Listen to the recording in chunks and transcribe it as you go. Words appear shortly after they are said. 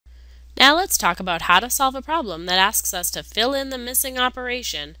Now let's talk about how to solve a problem that asks us to fill in the missing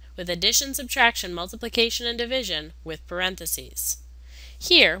operation with addition, subtraction, multiplication, and division with parentheses.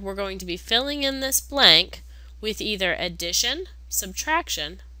 Here we're going to be filling in this blank with either addition,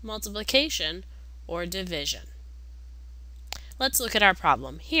 subtraction, multiplication, or division. Let's look at our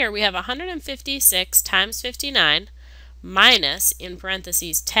problem. Here we have 156 times 59 minus, in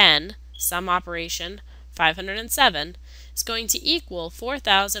parentheses, 10, sum operation, 507, is going to equal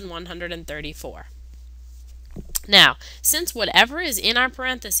 4,134. Now, since whatever is in our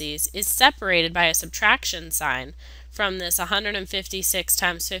parentheses is separated by a subtraction sign from this 156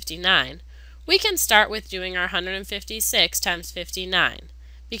 times 59, we can start with doing our 156 times 59,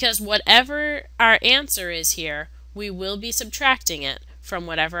 because whatever our answer is here, we will be subtracting it from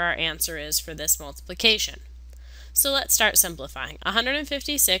whatever our answer is for this multiplication. So let's start simplifying.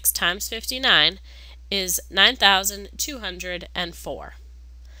 156 times 59 is 9,204.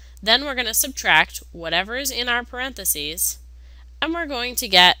 Then we're going to subtract whatever is in our parentheses, and we're going to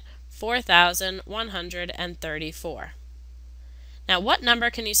get 4,134. Now, what number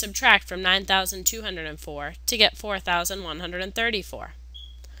can you subtract from 9,204 to get 4,134?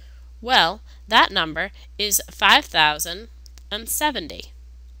 Well, that number is 5,070.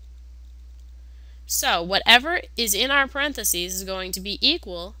 So, whatever is in our parentheses is going to be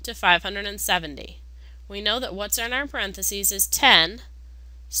equal to 570. We know that what's in our parentheses is 10,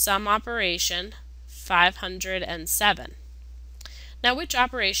 sum operation, 507. Now, which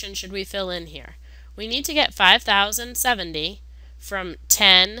operation should we fill in here? We need to get 5,070 from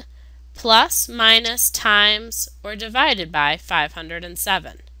 10 plus, minus, times, or divided by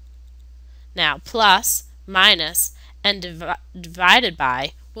 507. Now, plus, minus, and divided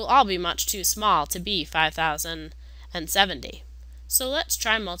by will all be much too small to be 5,070. So let's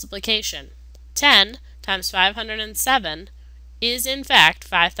try multiplication. 10 times 507 is in fact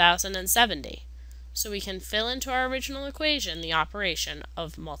 5,070. So we can fill into our original equation the operation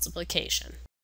of multiplication.